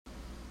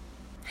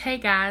Hey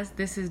guys,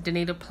 this is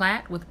Danita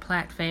Platt with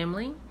Platt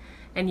Family,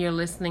 and you're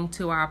listening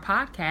to our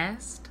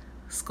podcast,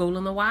 School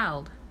in the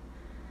Wild.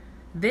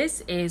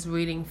 This is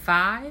reading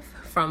 5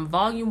 from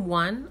Volume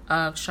 1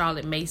 of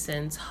Charlotte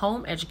Mason's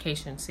Home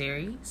Education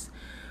Series.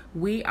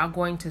 We are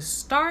going to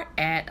start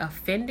at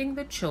Offending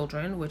the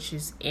Children, which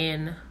is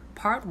in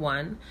Part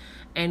 1,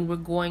 and we're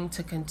going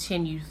to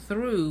continue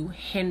through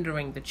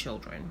Hindering the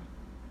Children.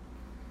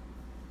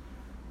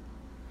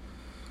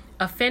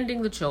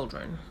 Offending the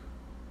Children.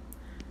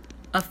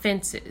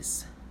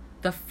 Offenses.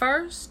 The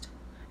first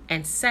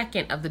and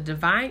second of the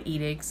divine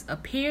edicts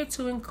appear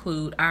to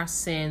include our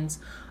sins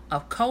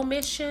of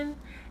commission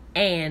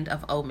and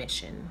of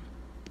omission.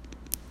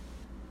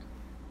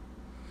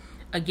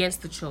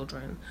 Against the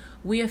children,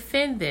 we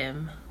offend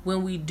them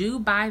when we do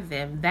by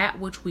them that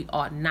which we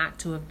ought not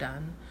to have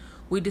done.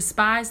 We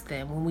despise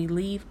them when we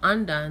leave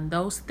undone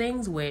those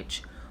things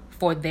which,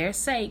 for their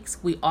sakes,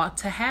 we ought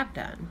to have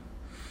done.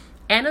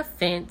 An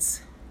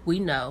offense, we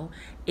know,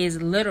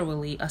 is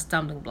literally a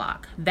stumbling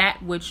block,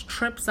 that which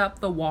trips up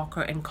the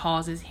walker and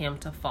causes him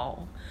to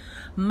fall.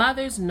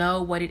 Mothers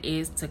know what it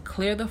is to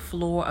clear the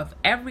floor of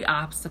every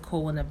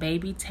obstacle when a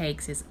baby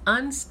takes his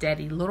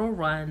unsteady little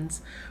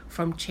runs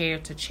from chair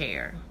to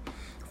chair,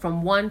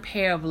 from one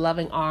pair of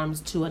loving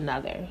arms to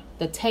another.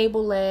 The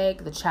table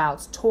leg, the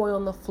child's toy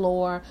on the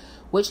floor,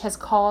 which has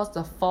caused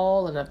a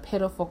fall and a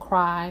pitiful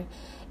cry,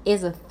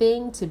 is a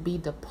thing to be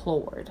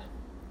deplored.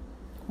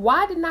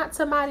 Why did not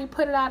somebody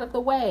put it out of the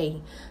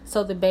way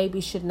so the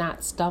baby should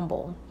not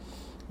stumble?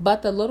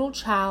 But the little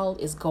child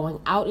is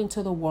going out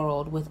into the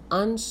world with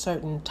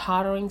uncertain,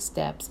 tottering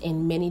steps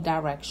in many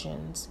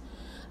directions.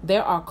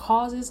 There are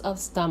causes of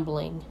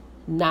stumbling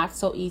not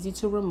so easy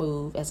to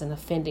remove as an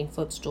offending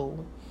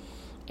footstool,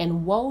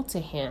 and woe to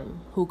him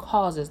who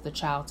causes the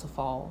child to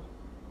fall.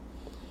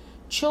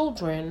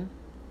 Children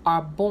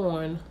are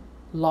born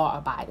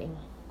law-abiding.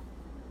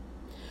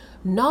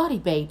 "Naughty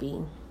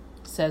baby,"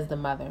 says the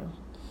mother,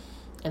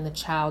 and the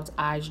child's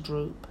eyes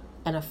droop,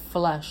 and a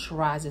flush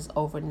rises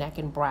over neck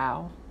and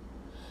brow.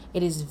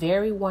 It is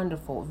very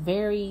wonderful,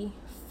 very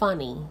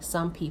funny,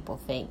 some people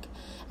think,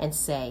 and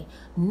say,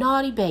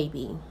 "Naughty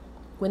baby,"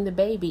 when the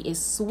baby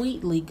is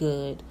sweetly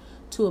good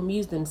to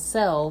amuse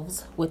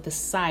themselves with the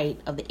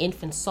sight of the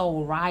infant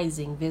soul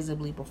rising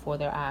visibly before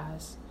their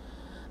eyes.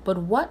 But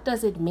what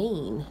does it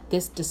mean,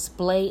 this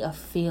display of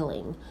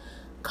feeling,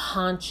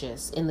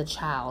 conscious in the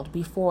child,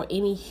 before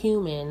any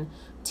human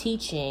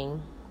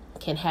teaching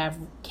can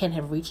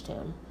have reached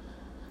him?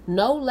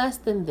 No less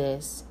than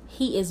this,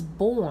 he is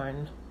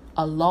born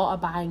a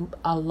law-abiding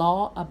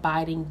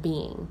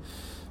being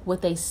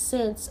with a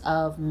sense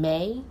of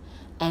may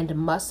and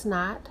must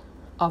not,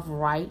 of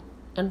right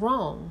and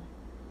wrong.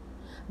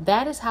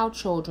 That is how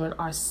children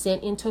are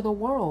sent into the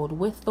world,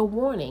 with the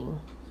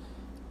warning,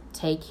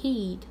 "Take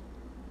heed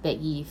that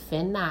ye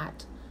offend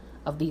not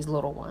of these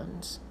little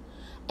ones."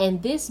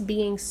 And this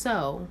being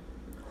so,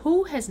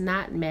 who has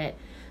not met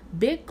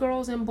big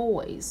girls and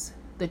boys,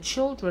 the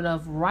children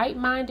of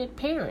right-minded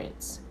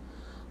parents,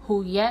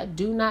 who yet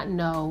do not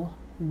know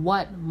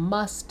what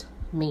must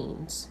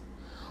means,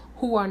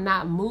 who are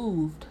not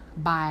moved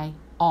by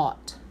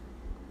ought,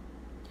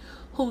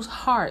 whose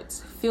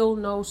hearts feel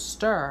no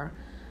stir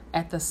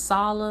at the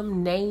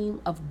solemn name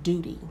of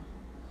duty,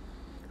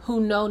 who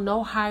know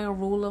no higher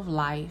rule of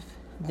life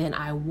than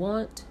I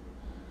want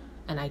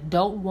and I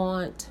don't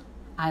want,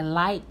 I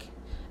like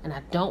and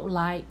I don't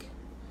like.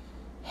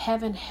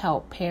 Heaven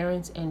help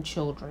parents and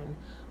children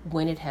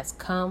when it has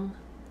come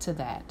to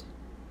that.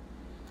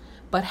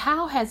 But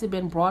how has it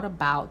been brought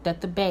about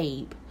that the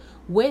babe,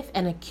 with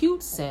an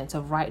acute sense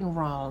of right and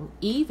wrong,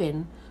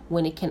 even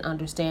when it can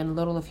understand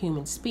little of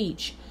human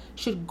speech,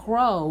 should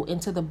grow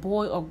into the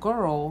boy or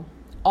girl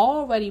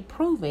already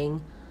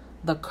proving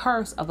the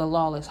curse of the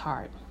lawless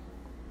heart?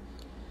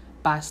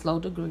 By slow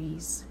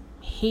degrees,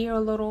 here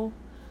a little,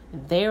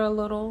 there a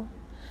little,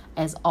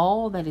 as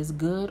all that is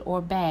good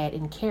or bad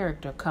in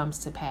character comes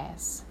to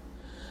pass.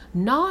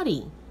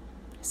 "Naughty,"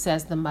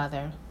 says the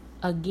mother,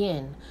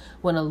 again,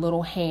 when a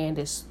little hand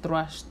is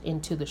thrust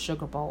into the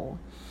sugar bowl,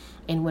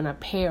 and when a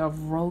pair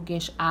of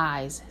roguish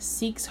eyes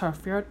seeks her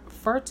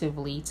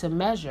furtively to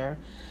measure,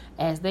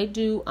 as they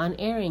do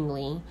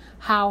unerringly,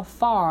 how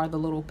far the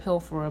little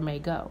pilferer may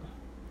go.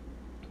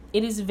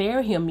 It is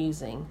very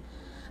amusing.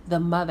 The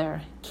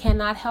mother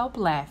cannot help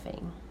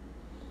laughing,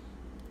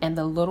 and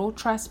the little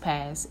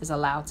trespass is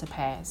allowed to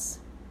pass.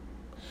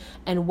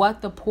 And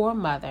what the poor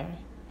mother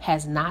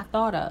has not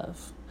thought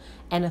of,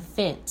 an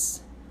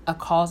offense, a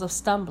cause of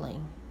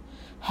stumbling,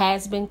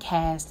 has been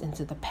cast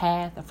into the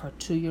path of her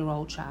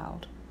 2-year-old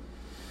child.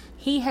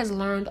 He has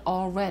learned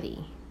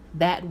already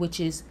that which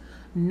is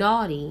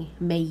naughty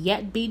may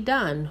yet be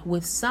done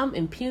with some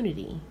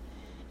impunity,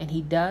 and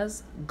he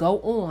does go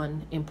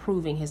on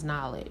improving his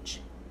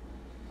knowledge.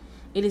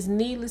 It is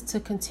needless to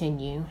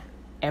continue.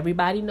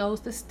 Everybody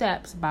knows the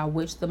steps by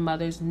which the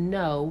mother's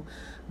no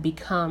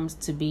comes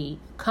to be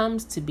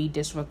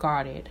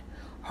disregarded,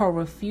 her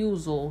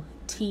refusal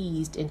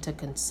teased into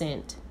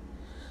consent.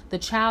 the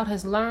child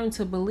has learned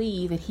to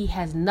believe that he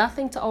has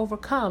nothing to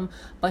overcome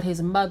but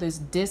his mother's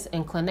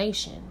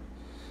disinclination.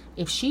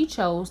 If she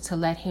chose to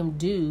let him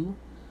do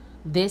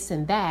this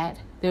and that,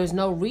 there is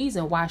no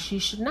reason why she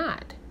should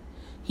not.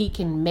 He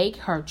can make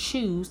her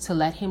choose to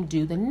let him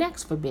do the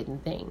next forbidden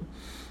thing,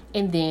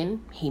 and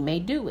then he may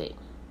do it.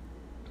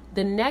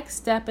 The next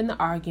step in the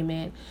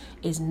argument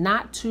is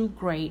not too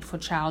great for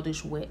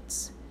childish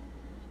wits.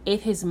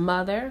 If his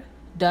mother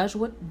does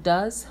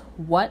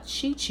what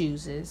she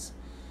chooses,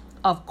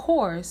 of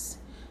course,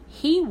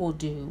 he will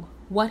do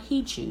what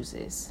he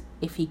chooses,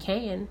 if he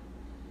can.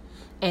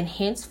 And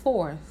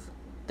henceforth,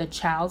 the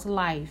child's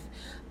life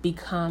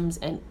becomes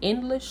an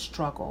endless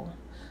struggle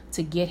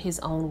to get his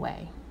own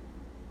way.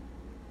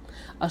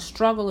 A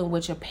struggle in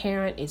which a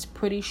parent is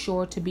pretty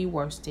sure to be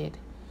worsted,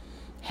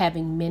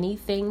 having many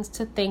things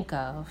to think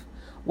of,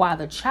 while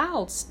the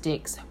child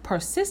sticks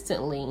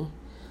persistently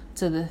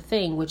to the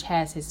thing which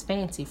has his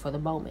fancy for the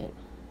moment.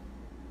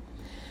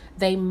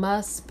 They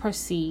must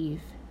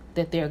perceive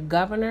that their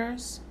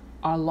governors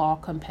are law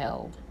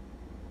compelled.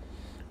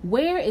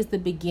 Where is the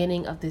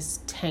beginning of this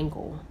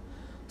tangle,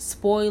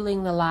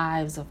 spoiling the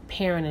lives of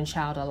parent and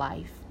child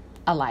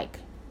alike?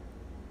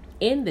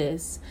 In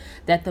this,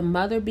 that the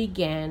mother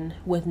began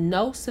with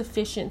no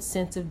sufficient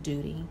sense of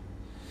duty.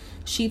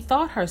 She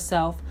thought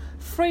herself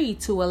free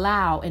to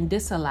allow and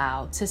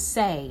disallow, to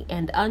say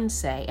and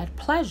unsay at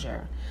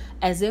pleasure,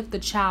 as if the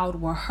child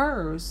were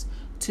hers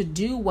to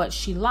do what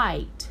she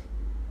liked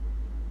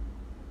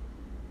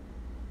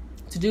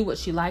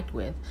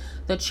with.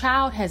 The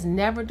child has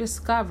never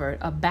discovered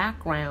a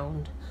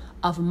background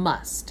of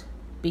must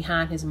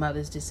behind his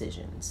mother's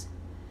decisions.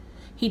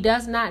 He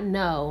does not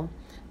know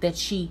that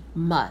she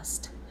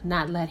must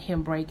not let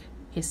him break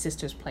his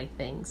sister's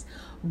playthings,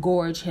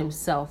 gorge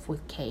himself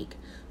with cake,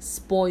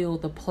 spoil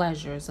the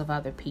pleasures of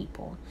other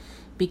people,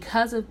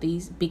 because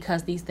these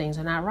things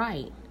are not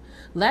right.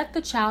 Let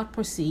the child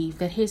perceive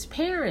that his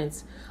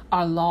parents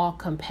are law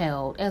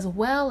compelled as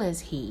well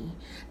as he,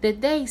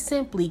 that they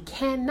simply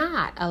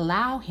cannot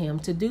allow him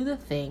to do the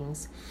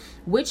things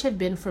which have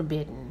been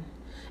forbidden,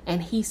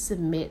 and he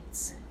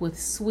submits with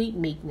sweet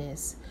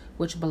meekness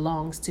which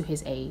belongs to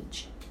his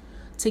age.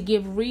 To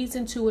give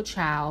reason to a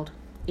child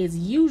is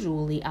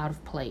usually out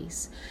of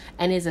place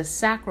and is a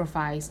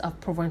sacrifice of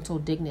parental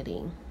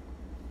dignity.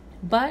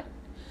 But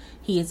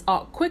he is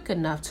quick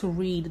enough to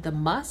read the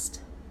must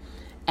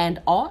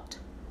and ought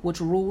which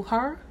rule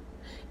her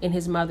in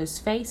his mother's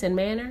face and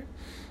manner,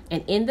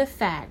 and in the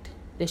fact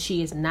that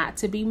she is not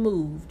to be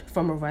moved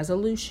from a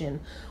resolution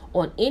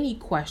on any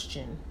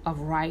question of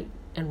right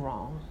and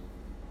wrong.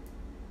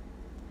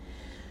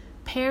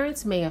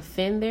 Parents may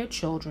offend their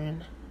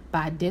children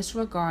by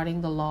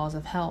disregarding the laws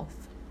of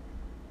health.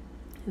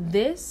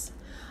 This,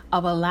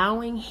 of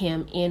allowing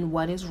him in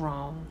what is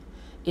wrong,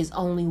 is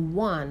only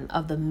one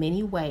of the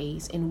many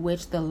ways in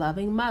which the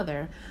loving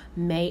mother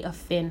may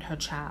offend her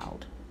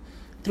child.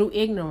 Through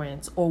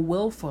ignorance or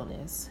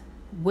willfulness,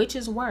 which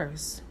is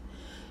worse,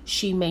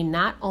 she may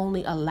not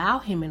only allow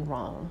him in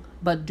wrong,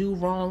 but do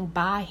wrong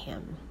by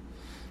him.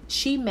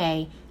 She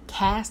may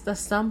cast a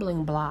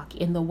stumbling block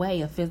in the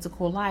way of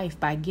physical life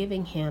by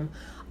giving him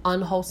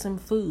unwholesome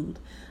food,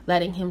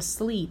 letting him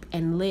sleep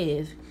and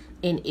live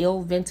in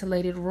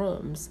ill-ventilated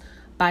rooms,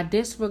 by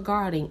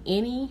disregarding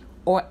any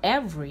or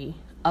every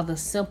of the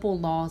simple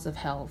laws of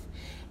health,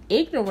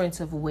 ignorance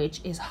of which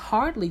is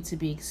hardly to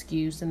be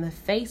excused in the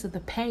face of the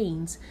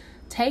pains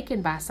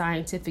taken by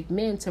scientific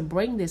men to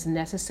bring this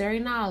necessary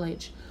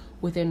knowledge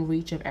within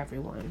reach of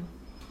everyone.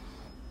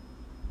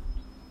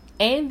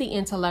 And the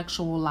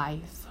intellectual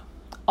life.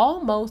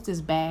 Almost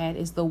as bad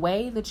is the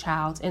way the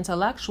child's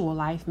intellectual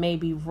life may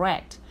be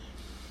wrecked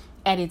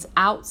at its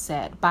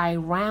outset by a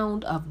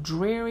round of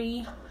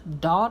dreary,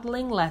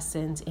 dawdling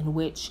lessons in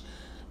which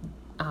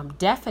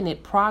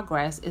definite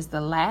progress is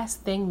the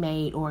last thing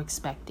made or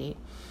expected,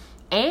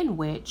 and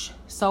which,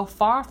 so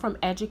far from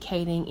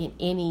educating in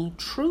any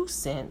true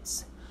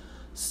sense,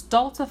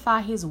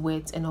 stultify his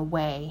wits in a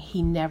way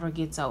he never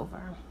gets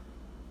over.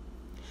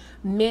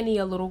 Many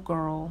a little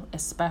girl,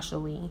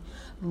 especially,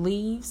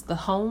 leaves the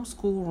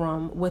homeschool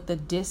room with a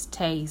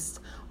distaste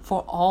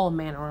for all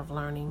manner of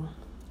learning,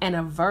 an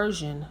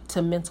aversion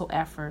to mental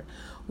effort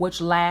which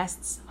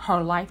lasts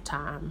her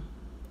lifetime.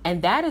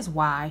 And that is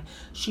why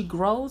she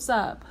grows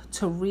up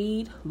to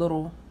read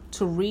little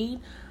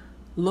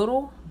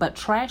but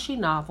trashy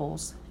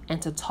novels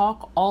and to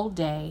talk all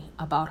day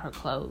about her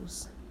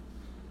clothes.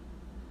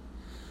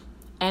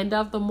 And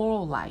of the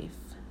moral life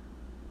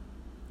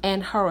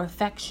and her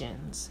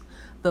affections,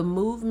 the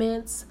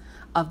movements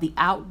of the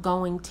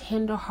outgoing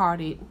tender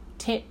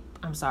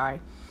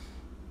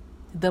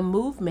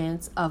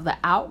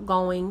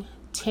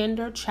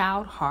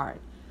child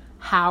heart,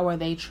 how are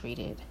they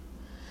treated?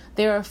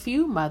 There are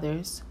few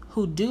mothers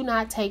who do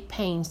not take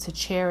pains to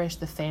cherish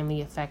the family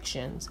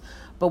affections,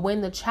 but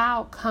when the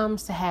child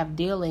comes to have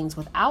dealings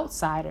with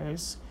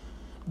outsiders,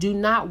 do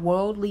not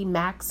worldly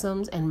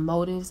maxims and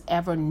motives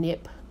ever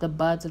nip the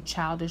buds of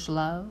childish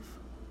love?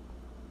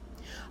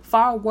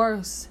 Far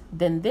worse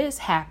than this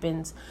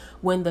happens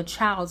when the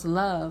child's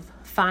love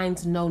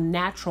finds no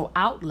natural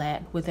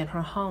outlet within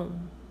her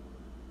home.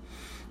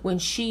 When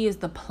she is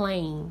the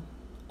plain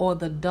or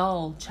the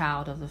dull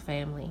child of the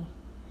family,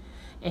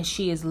 and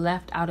she is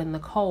left out in the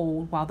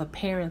cold while the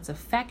parent's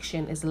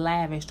affection is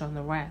lavished on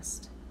the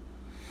rest.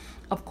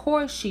 Of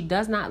course, she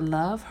does not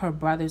love her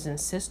brothers and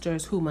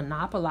sisters who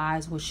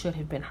monopolize what should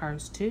have been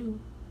hers too.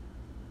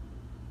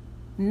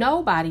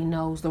 Nobody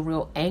knows the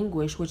real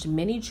anguish which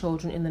many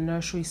children in the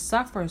nursery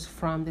suffers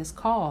from this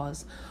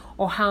cause,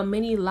 or how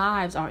many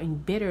lives are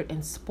embittered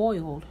and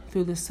spoiled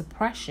through the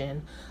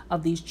suppression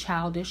of these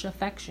childish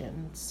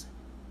affections.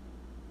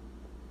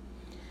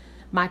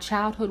 My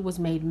childhood was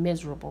made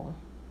miserable,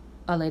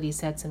 a lady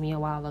said to me a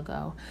while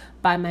ago,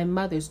 by my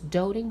mother's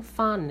doting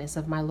fondness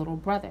of my little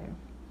brother.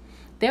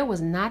 There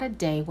was not a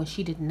day when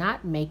she did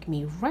not make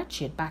me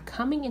wretched by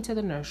coming into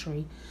the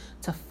nursery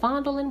to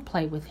fondle and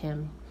play with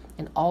him,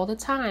 and all the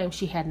time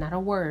she had not a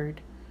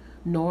word,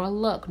 nor a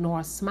look,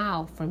 nor a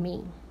smile for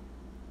me,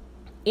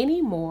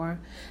 any more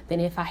than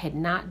if I had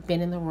not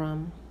been in the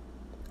room.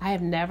 I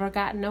have never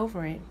gotten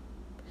over it.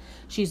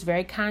 She's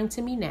very kind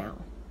to me now,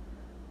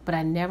 but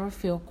I never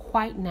feel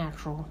quite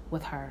natural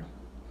with her.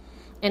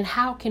 And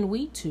how can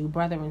we two,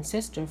 brother and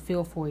sister,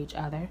 feel for each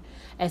other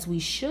as we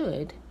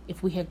should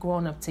if we had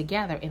grown up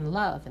together in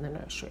love in the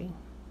nursery?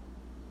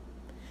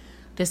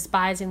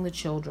 Despising the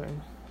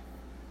children.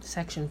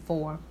 Section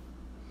 4.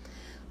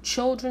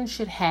 Children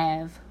should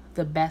have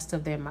the best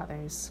of their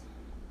mothers.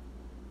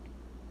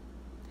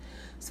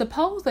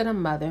 Suppose that a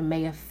mother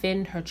may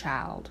offend her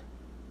child.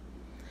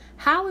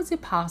 How is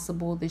it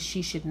possible that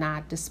she should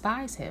not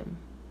despise him?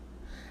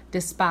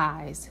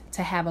 Despise,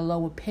 to have a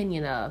low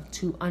opinion of,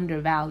 to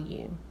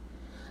undervalue.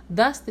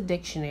 Thus the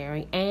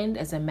dictionary, and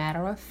as a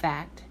matter of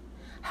fact,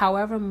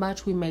 however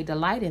much we may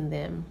delight in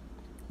them,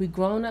 we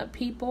grown-up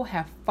people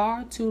have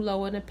far too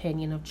low an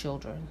opinion of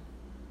children.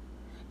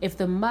 If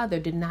the mother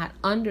did not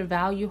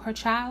undervalue her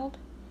child,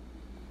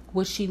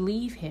 would she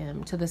leave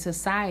him to the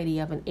society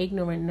of an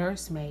ignorant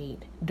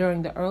nursemaid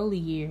during the early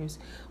years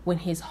when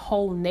his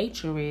whole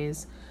nature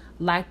is,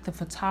 like the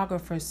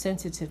photographer's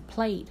sensitive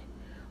plate,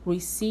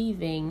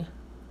 receiving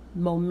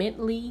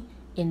momently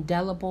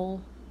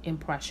indelible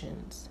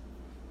impressions?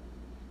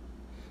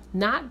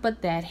 Not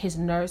but that his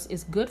nurse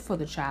is good for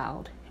the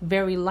child.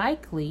 Very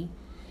likely,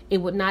 it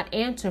would not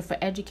answer for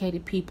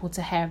educated people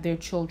to have their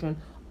children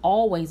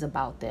always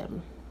about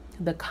them.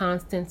 The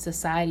constant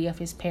society of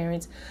his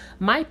parents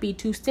might be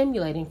too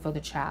stimulating for the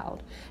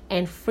child,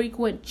 and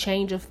frequent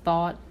change of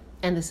thought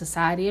and the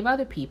society of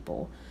other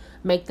people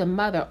make the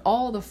mother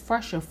all the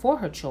fresher for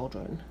her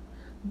children.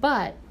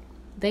 But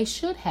they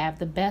should have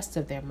the best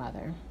of their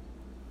mother,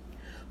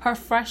 her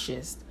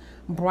freshest,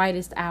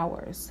 brightest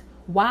hours,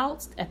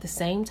 whilst at the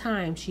same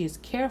time she is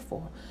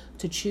careful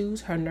to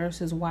choose her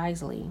nurses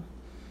wisely,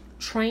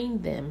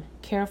 train them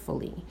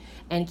carefully,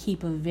 and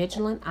keep a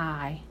vigilant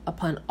eye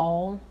upon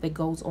all that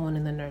goes on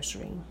in the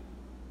nursery.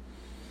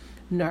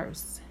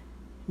 Nurse.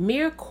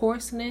 Mere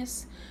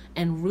coarseness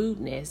and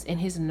rudeness in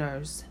his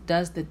nurse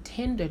does the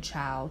tender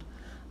child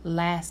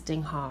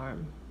lasting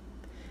harm.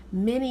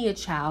 Many a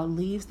child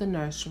leaves the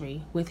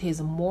nursery with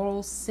his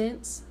moral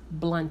sense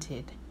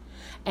blunted,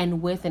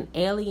 and with an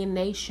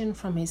alienation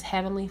from his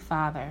heavenly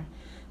Father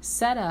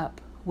set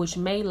up which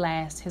may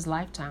last his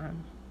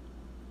lifetime.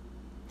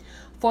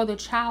 For the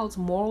child's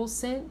moral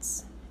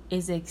sense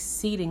is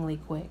exceedingly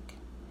quick.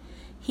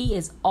 He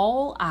is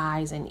all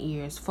eyes and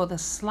ears for the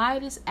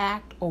slightest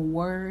act or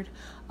word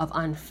of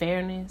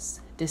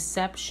unfairness,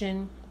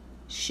 deception,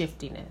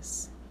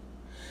 shiftiness.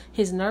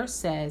 His nurse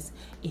says,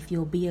 "If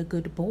you'll be a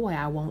good boy,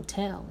 I won't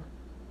tell."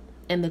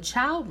 And the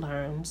child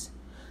learns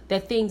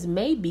that things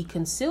may be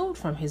concealed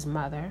from his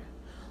mother,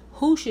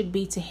 who should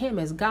be to him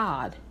as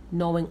God,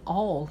 knowing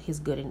all his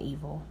good and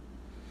evil.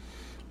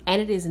 And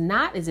it is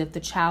not as if the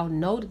child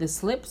noted the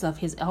slips of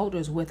his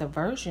elders with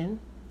aversion.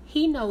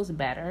 He knows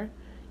better,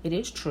 it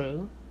is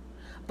true,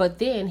 but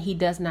then he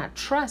does not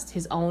trust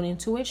his own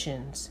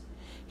intuitions.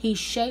 He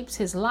shapes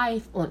his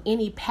life on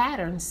any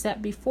pattern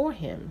set before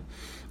him,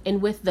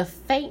 and with the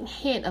faint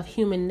hint of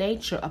human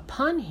nature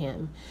upon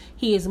him,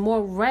 he is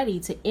more ready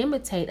to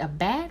imitate a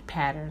bad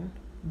pattern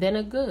than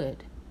a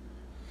good.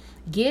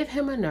 Give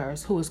him a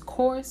nurse who is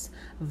coarse,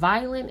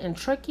 violent, and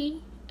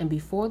tricky, and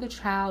before the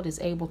child is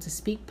able to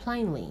speak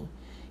plainly,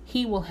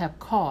 he will have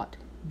caught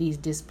these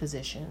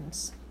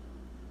dispositions.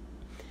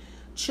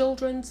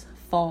 Children's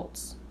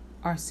faults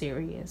are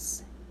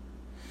serious.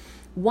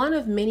 One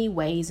of many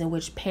ways in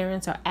which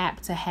parents are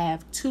apt to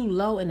have too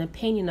low an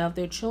opinion of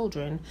their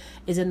children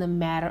is in the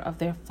matter of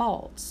their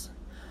faults.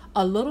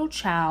 A little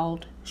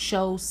child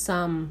shows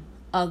some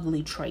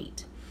ugly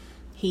trait.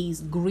 He's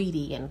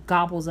greedy and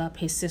gobbles up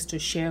his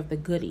sister's share of the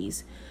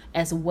goodies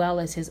as well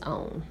as his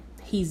own.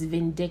 He's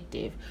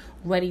vindictive,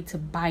 ready to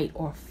bite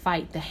or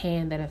fight the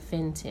hand that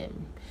offends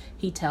him.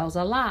 He tells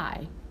a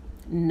lie.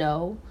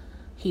 No,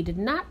 he did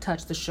not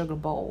touch the sugar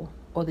bowl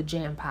or the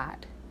jam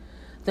pot.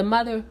 The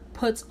mother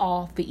puts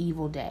off the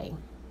evil day.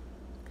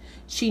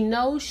 She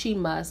knows she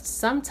must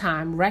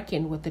sometime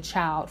reckon with the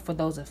child for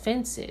those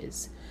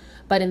offenses.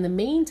 But in the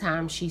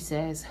meantime, she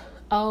says,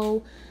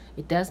 "Oh,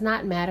 it does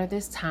not matter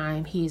this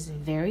time. He is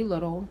very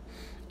little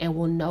and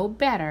will know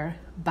better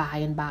by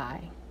and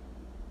by."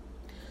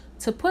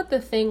 To put the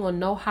thing on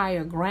no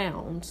higher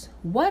grounds,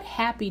 what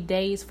happy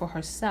days for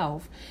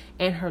herself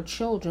and her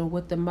children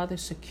would the mother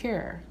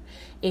secure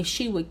if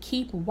she would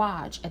keep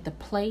watch at the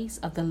place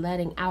of the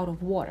letting out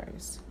of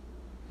waters?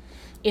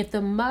 If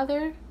the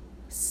mother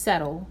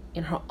settle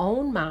in her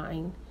own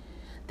mind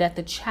that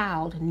the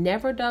child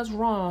never does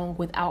wrong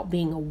without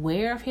being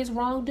aware of his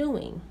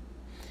wrongdoing,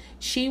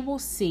 she will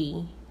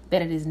see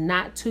that it is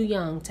not too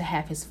young to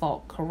have his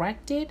fault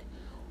corrected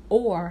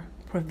or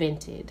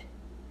prevented.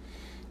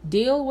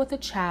 Deal with a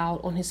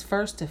child on his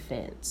first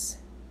offense,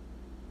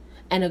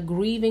 and a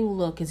grieving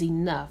look is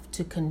enough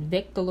to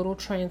convict the little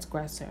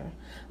transgressor,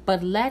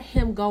 but let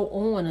him go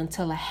on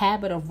until a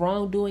habit of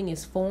wrongdoing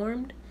is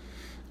formed,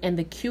 and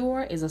the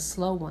cure is a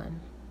slow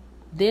one.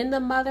 Then the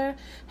mother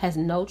has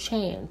no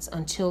chance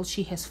until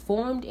she has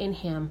formed in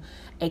him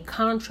a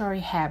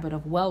contrary habit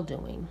of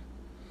well-doing.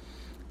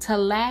 To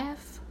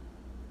laugh,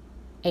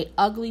 an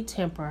ugly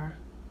temper,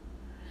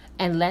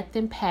 and let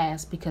them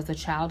pass because the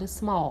child is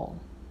small,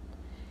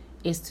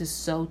 is to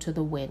sow to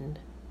the wind.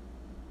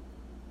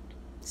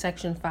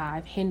 Section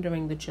 5,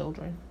 hindering the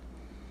children.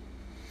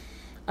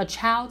 A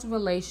child's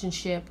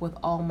relationship with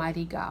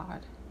Almighty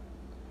God.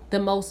 The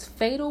most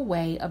fatal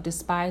way of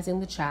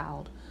despising the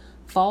child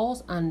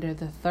falls under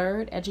the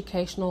third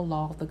educational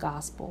law of the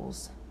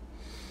Gospels.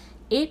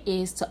 It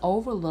is to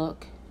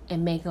overlook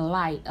and make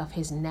light of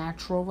his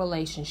natural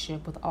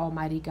relationship with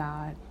Almighty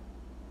God.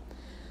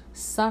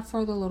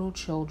 Suffer the little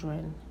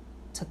children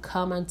to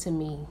come unto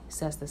me,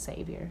 says the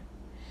Savior,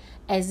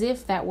 as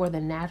if that were the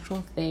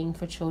natural thing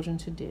for children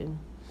to do,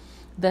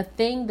 the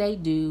thing they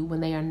do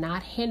when they are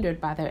not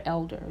hindered by their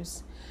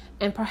elders.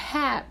 And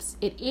perhaps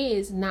it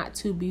is not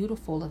too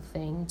beautiful a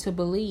thing to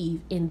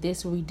believe in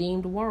this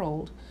redeemed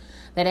world,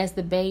 that as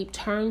the babe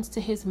turns to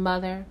his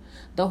mother,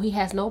 though he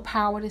has no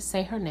power to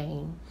say her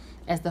name,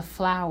 as the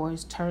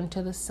flowers turn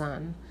to the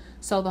sun,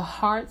 so the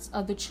hearts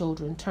of the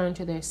children turn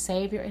to their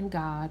Savior and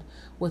God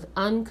with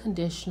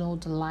unconditional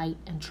delight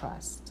and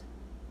trust.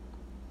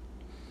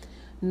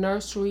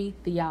 Nursery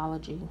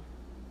theology.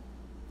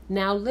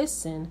 Now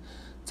listen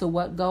to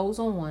what goes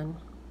on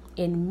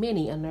in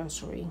many a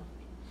nursery.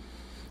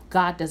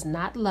 God does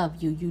not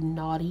love you, you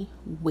naughty,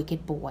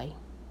 wicked boy.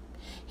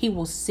 He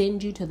will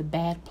send you to the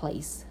bad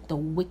place, the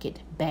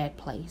wicked bad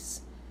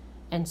place,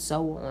 and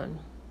so on.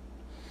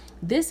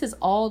 This is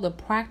all the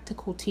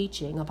practical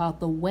teaching about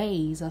the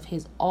ways of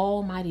his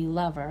almighty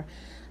lover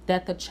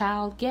that the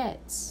child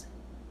gets.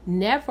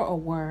 Never a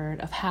word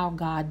of how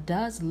God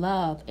does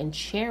love and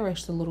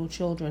cherish the little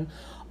children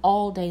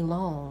all day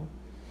long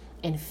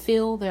and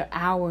fill their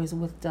hours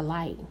with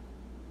delight.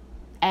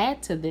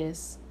 Add to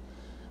this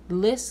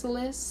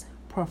listless,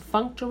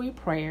 perfunctory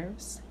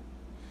prayers,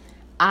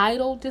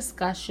 idle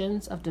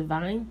discussions of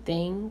divine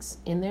things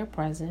in their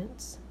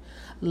presence,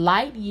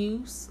 light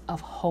use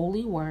of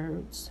holy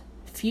words,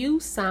 few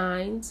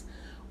signs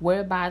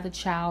whereby the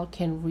child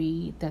can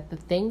read that the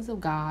things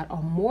of God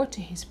are more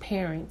to his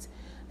parents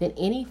than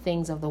any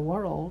things of the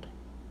world,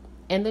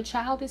 and the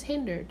child is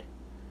hindered,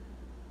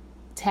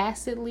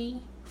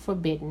 tacitly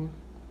forbidden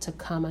to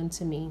come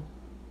unto me.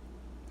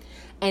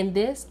 And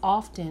this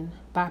often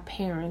by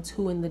parents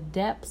who in the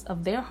depths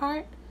of their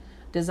heart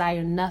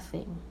desire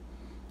nothing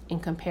in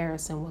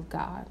comparison with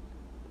God.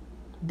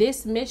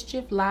 This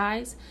mischief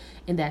lies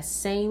in that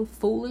same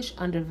foolish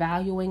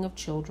undervaluing of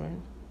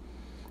children,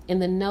 in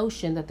the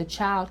notion that the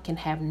child can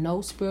have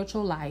no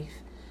spiritual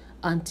life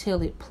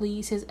until it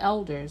please his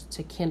elders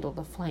to kindle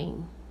the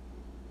flame.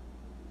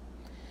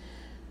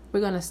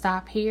 We're going to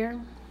stop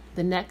here.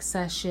 The next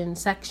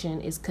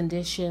section is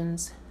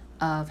conditions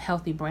of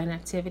healthy brain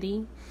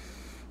activity.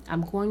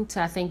 I'm going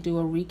to, do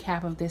a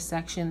recap of this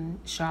section.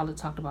 Charlotte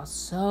talked about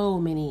so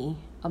many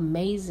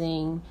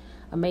amazing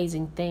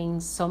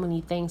things, so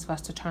many things for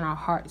us to turn our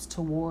hearts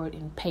toward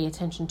and pay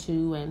attention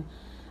to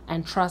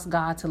and trust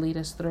God to lead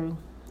us through.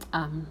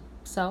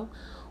 So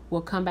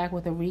we'll come back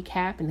with a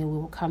recap, and then we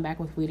will come back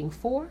with reading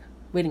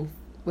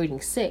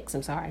 6,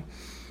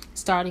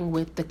 starting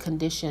with the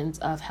conditions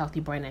of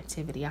healthy brain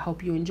activity. I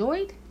hope you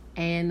enjoyed,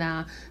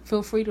 and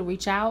feel free to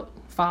reach out.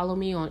 Follow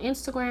me on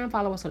Instagram.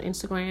 Follow us on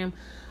Instagram,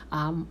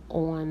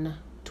 on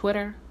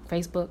Twitter,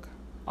 Facebook.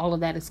 All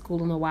of that is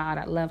School in the Wild.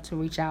 I'd love to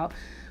reach out.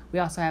 We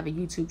also have a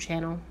YouTube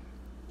channel,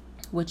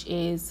 which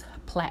is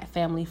Platt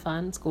Family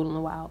Fun, School in the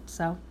Wild.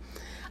 So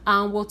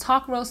we'll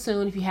talk real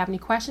soon. If you have any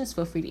questions,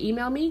 feel free to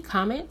email me,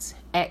 comments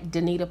at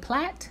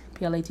DanitaPlatt,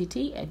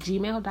 PLATT,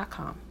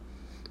 @gmail.com.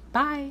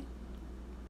 Bye.